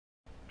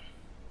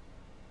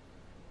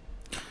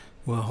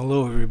Well,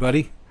 hello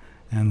everybody,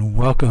 and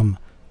welcome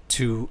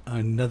to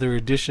another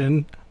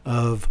edition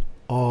of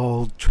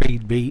All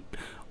Trade Bait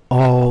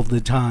All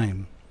the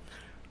Time.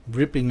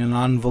 Ripping an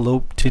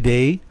envelope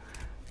today,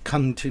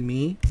 come to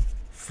me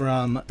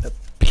from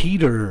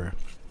Peter,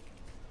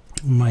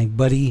 my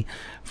buddy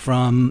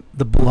from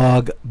the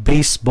blog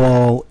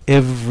Baseball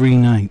Every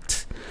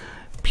Night.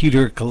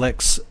 Peter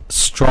collects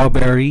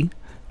Strawberry,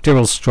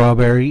 Daryl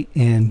Strawberry,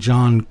 and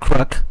John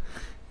Kruk.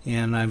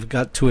 And I've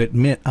got to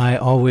admit, I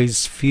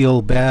always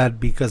feel bad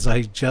because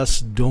I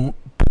just don't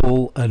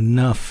pull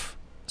enough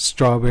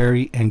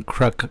Strawberry and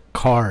Kruk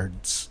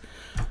cards.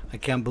 I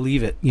can't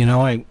believe it. You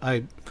know,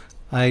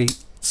 I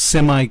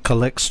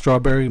semi-collect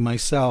Strawberry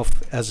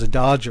myself as a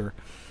Dodger,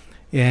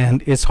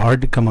 and it's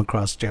hard to come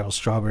across Daryl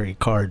Strawberry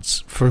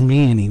cards, for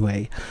me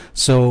anyway.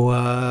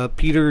 So,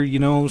 Peter, you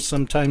know,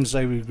 sometimes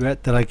I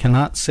regret that I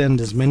cannot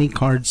send as many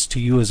cards to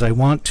you as I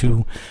want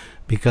to,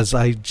 because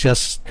I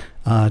just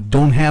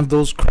don't have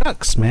those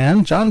Kruks,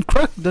 man. John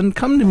Kruk doesn't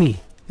come to me,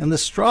 and the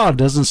straw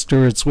doesn't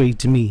stir its way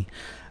to me.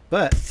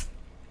 But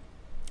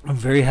I'm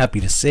very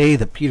happy to say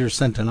that Peter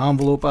sent an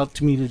envelope out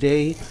to me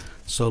today.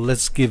 So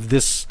let's give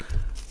this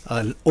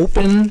an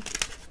open,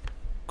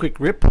 quick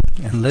rip,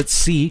 and let's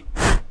see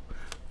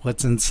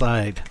what's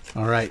inside.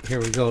 All right, here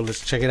we go.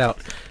 Let's check it out.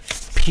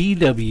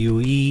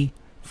 PWE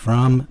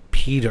from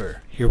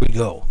Peter. Here we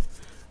go.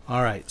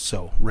 All right,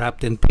 so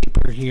wrapped in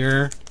paper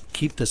here.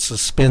 Keep the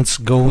suspense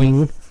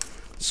going,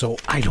 so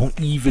I don't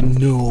even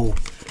know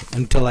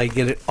until I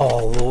get it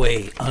all the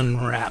way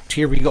unwrapped.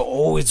 Here we go.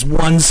 Oh, it's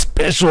one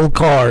special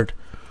card.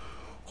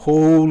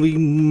 Holy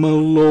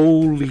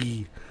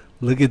moly.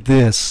 Look at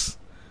this.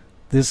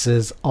 This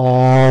is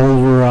all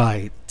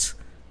right.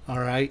 All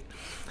right.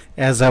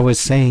 As I was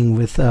saying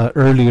with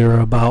earlier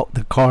about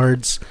the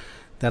cards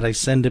that I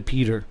send to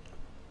Peter,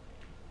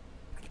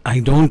 I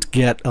don't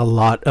get a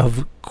lot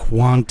of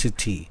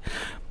quantity,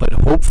 but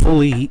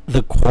hopefully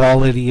the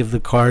quality of the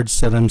cards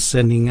that I'm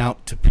sending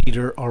out to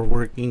Peter are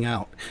working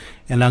out.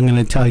 And I'm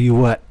going to tell you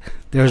what,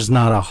 there's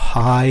not a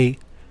high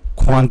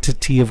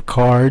quantity of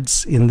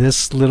cards in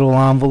this little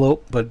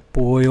envelope, but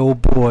boy oh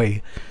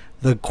boy,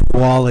 the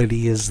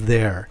quality is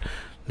there.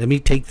 Let me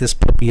take this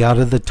puppy out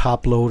of the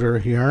top loader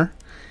here,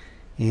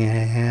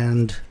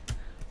 and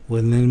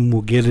then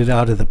we'll get it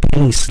out of the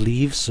penny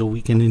sleeve so we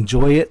can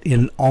enjoy it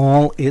in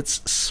all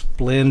its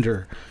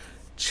splendor.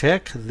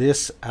 Check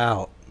this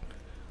out.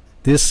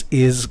 This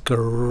is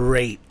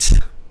great.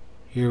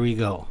 Here we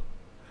go.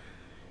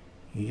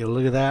 You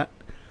look at that.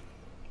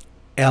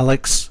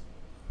 Alex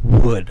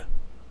Wood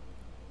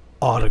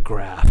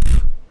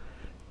autograph.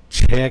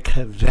 Check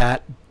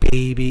that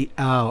baby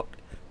out.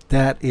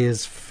 That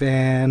is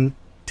fantastic.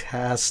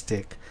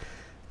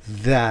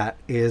 That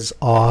is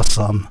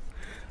awesome.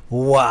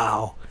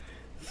 Wow.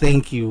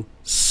 Thank you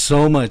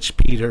so much,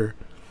 Peter.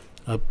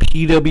 A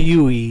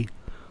PWE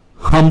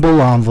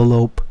humble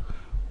envelope,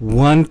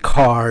 one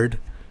card,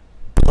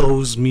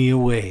 blows me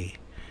away.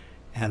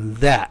 And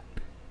that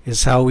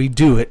is how we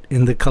do it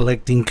in the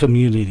collecting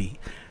community.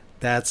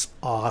 That's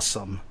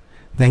awesome.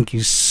 Thank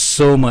you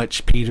so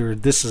much, Peter.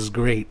 This is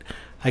great.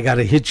 I got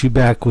to hit you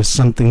back with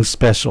something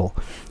special.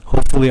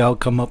 Hopefully I'll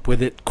come up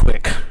with it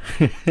quick.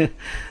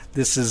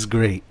 This is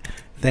great.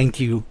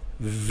 Thank you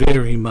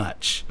very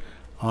much.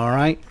 All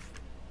right.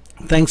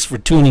 Thanks for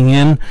tuning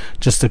in.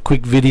 Just a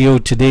quick video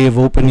today of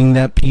opening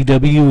that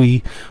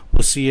PWE.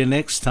 We'll see you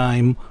next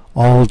time.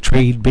 All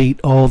trade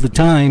bait all the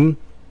time.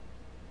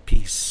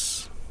 Peace.